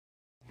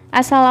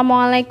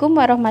Assalamualaikum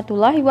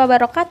warahmatullahi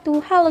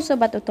wabarakatuh. Halo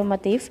Sobat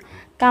Otomotif,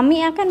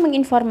 kami akan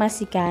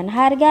menginformasikan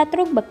harga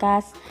truk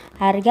bekas.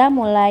 Harga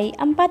mulai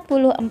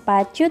 44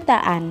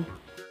 jutaan.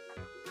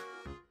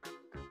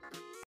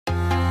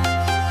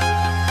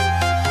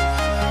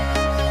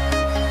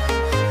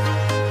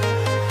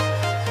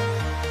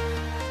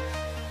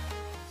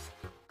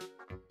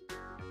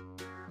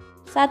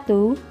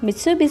 Satu,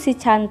 Mitsubishi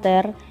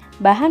Canter,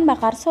 bahan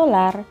bakar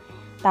solar,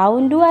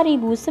 tahun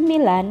 2009.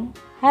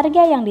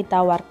 Harga yang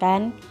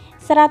ditawarkan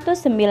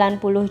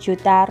 190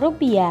 juta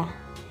rupiah.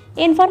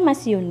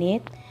 Informasi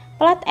unit,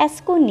 plat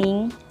S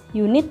kuning,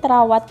 unit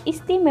terawat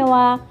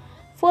istimewa,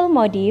 full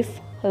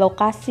modif,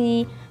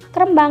 lokasi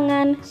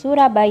Kerembangan,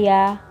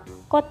 Surabaya,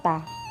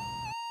 Kota.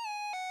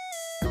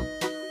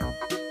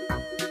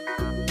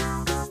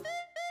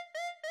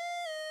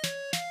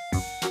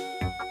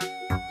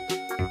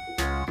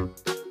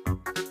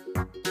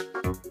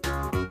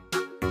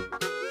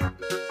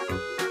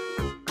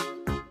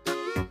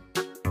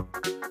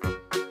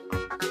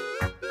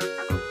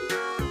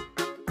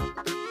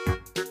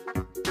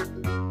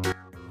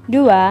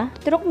 Dua,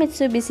 truk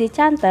Mitsubishi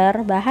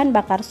Canter bahan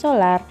bakar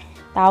solar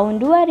tahun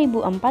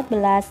 2014.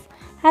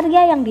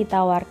 Harga yang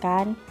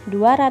ditawarkan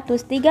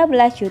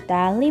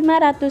 213.500.000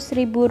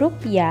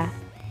 rupiah.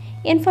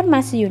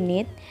 Informasi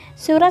unit,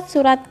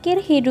 surat-surat kir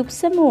hidup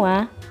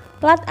semua,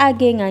 plat AG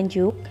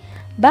Nganjuk,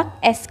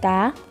 bak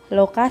SK,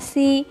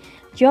 lokasi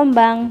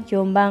Jombang,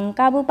 Jombang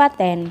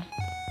Kabupaten.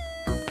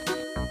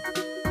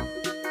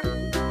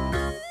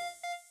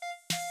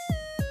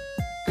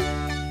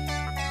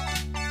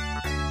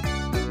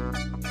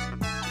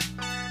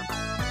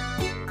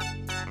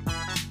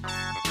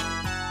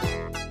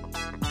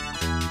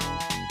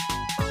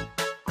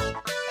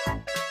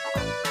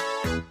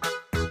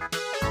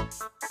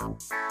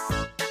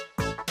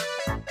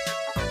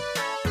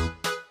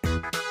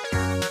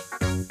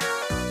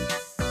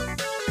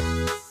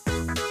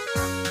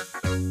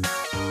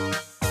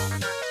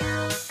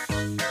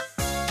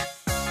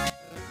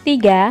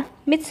 Tiga,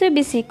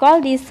 Mitsubishi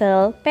Colt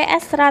Diesel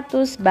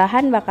PS100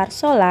 bahan bakar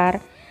solar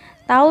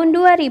tahun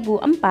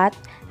 2004.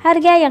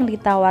 Harga yang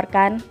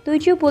ditawarkan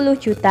 70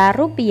 juta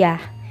rupiah.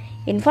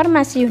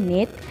 Informasi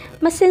unit,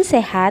 mesin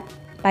sehat,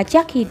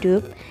 pajak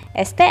hidup,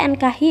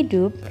 STNK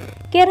hidup,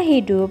 kir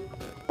hidup,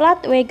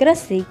 plat W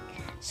Gresik,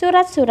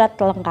 surat-surat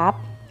lengkap,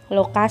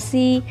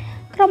 lokasi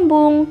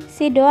Krembung,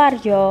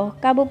 Sidoarjo,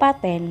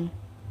 Kabupaten.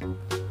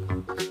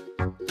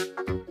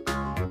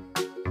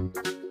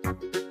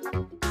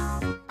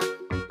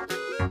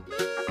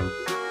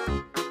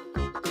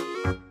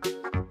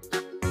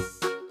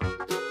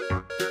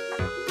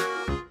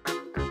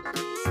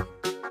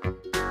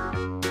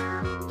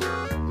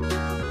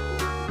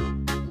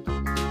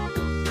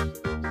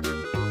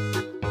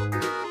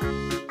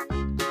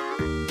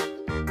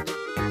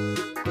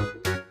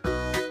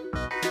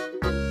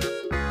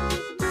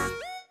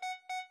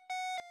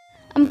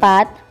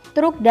 Empat,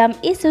 truk dam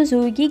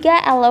Isuzu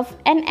Jika Elf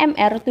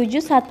NMR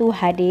 71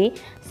 HD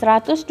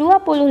 125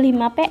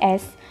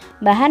 PS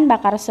bahan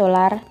bakar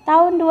solar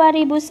tahun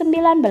 2019.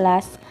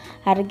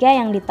 Harga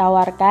yang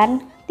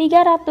ditawarkan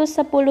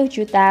 310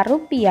 juta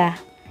rupiah.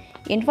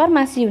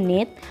 Informasi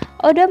unit,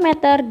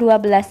 odometer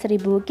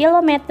 12.000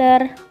 km,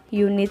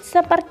 unit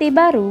seperti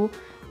baru,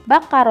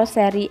 bak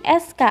karoseri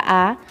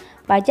SKA,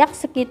 pajak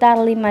sekitar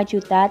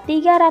 5.300.000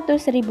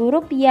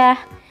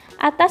 rupiah.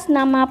 Atas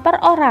nama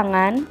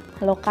perorangan,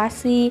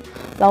 lokasi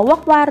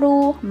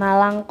Lowokwaru,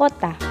 Malang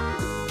Kota.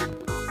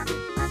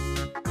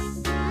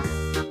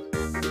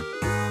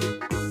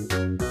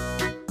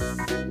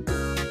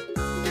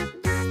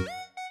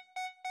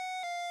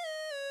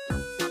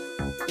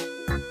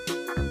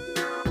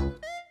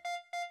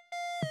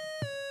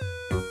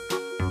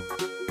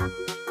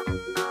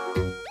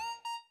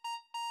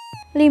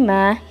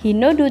 Lima,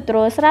 Hino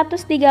Dutro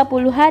 130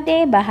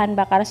 HD bahan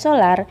bakar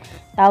solar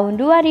tahun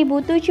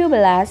 2017.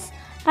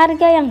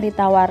 Harga yang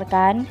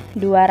ditawarkan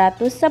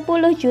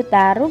 210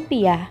 juta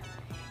rupiah.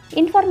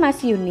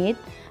 Informasi unit,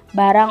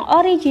 barang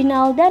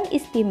original dan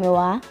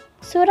istimewa,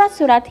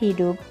 surat-surat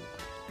hidup,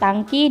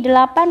 tangki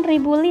 8.000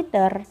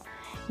 liter,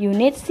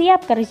 unit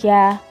siap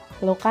kerja,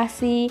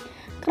 lokasi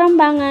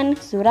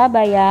Kerembangan,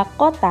 Surabaya,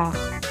 Kota.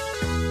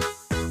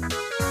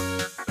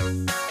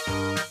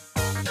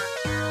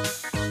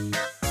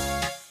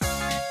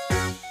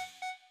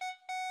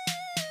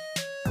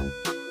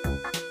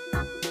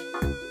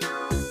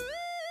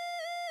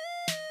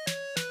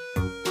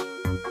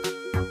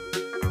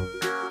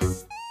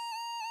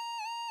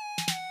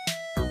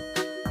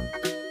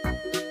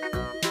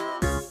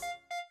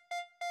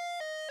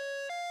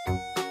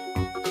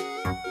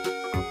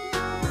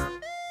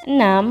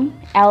 Enam,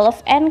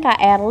 Elf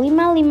NKR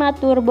 55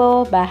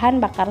 Turbo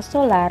bahan bakar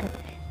solar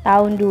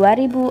tahun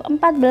 2014.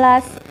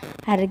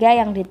 Harga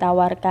yang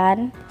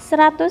ditawarkan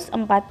 146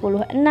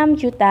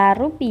 juta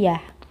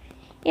rupiah.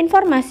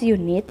 Informasi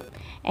unit,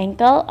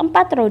 engkel 4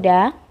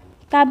 roda,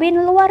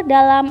 kabin luar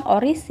dalam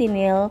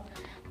orisinil,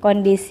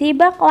 kondisi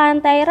bak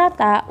lantai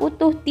rata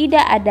utuh,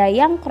 tidak ada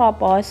yang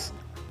kropos,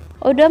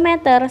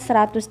 odometer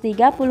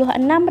 136.000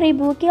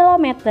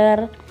 km,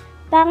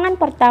 tangan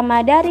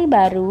pertama dari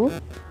baru,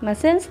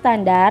 mesin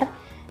standar,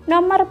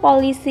 nomor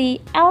polisi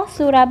L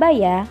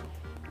Surabaya,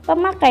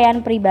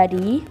 pemakaian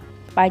pribadi,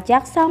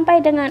 pajak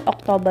sampai dengan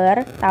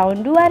Oktober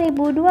tahun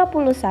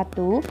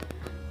 2021,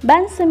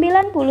 ban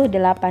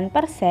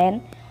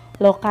 98%,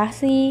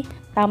 lokasi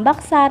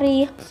Tambak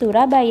Sari,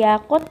 Surabaya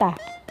Kota.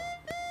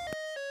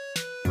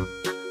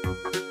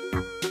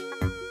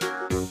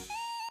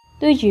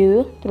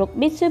 7. Truk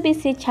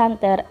Mitsubishi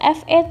Canter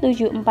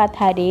FE74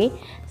 HD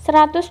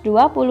 125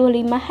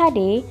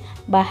 HD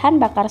bahan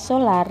bakar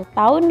solar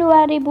tahun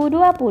 2020.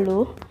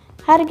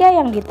 Harga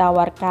yang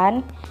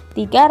ditawarkan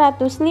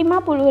 355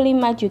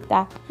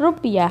 juta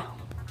rupiah.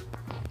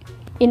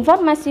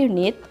 Informasi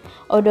unit,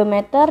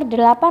 odometer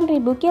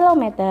 8.000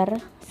 km,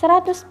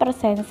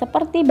 100%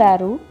 seperti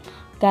baru,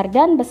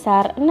 gardan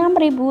besar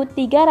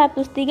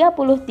 6.333,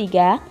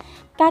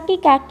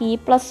 kaki-kaki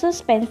plus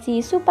suspensi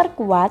super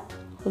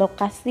kuat,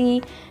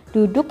 lokasi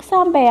duduk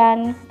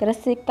sampean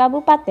Gresik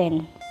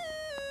Kabupaten.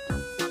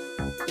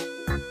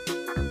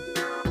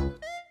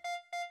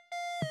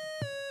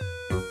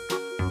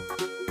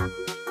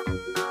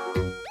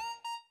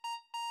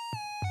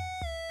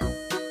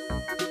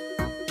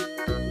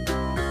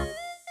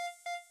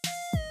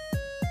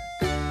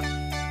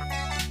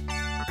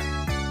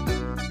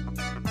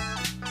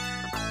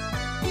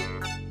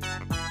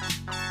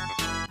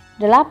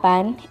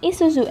 Delapan,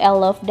 Isuzu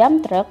Elove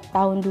Dump Truck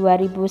tahun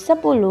 2010.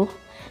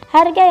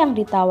 Harga yang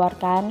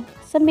ditawarkan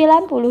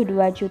 92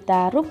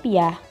 juta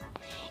rupiah.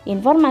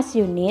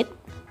 Informasi unit,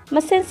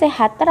 mesin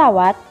sehat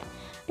terawat,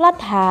 plat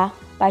H,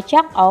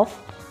 pajak off,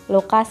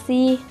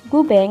 lokasi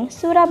Gubeng,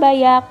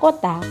 Surabaya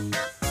Kota.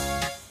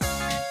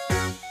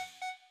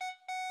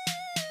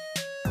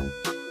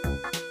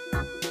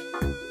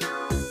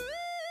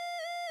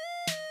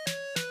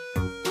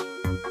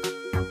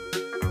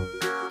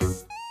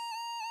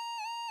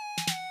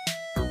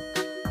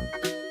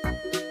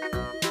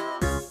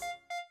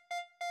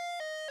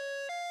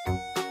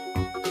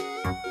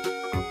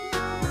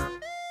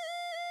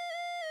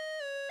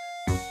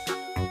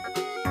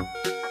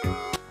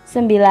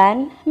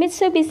 Sembilan,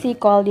 Mitsubishi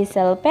Colt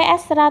Diesel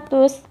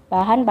PS100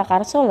 bahan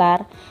bakar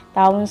solar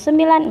tahun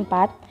 94.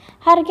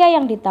 Harga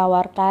yang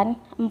ditawarkan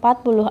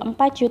 44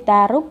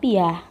 juta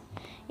rupiah.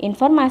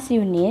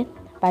 Informasi unit,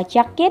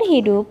 pajak kir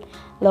hidup,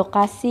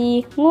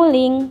 lokasi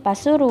Nguling,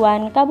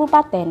 Pasuruan,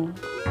 Kabupaten.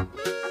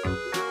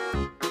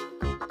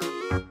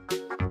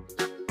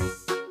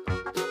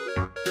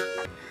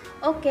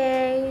 Oke,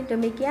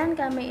 demikian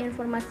kami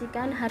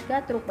informasikan harga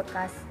truk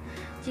bekas.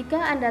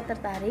 Jika Anda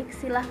tertarik,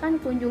 silahkan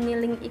kunjungi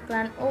link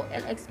iklan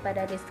OLX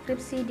pada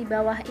deskripsi di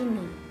bawah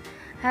ini.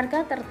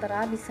 Harga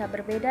tertera bisa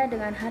berbeda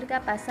dengan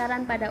harga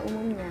pasaran pada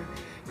umumnya,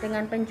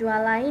 dengan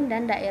penjual lain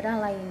dan daerah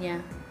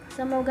lainnya.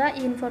 Semoga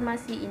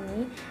informasi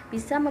ini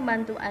bisa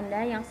membantu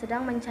Anda yang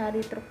sedang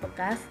mencari truk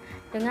bekas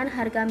dengan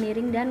harga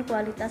miring dan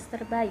kualitas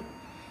terbaik.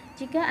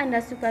 Jika Anda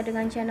suka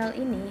dengan channel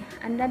ini,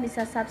 Anda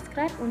bisa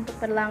subscribe untuk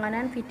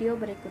berlangganan video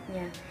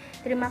berikutnya.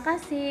 Terima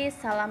kasih,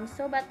 salam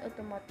Sobat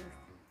Otomotif.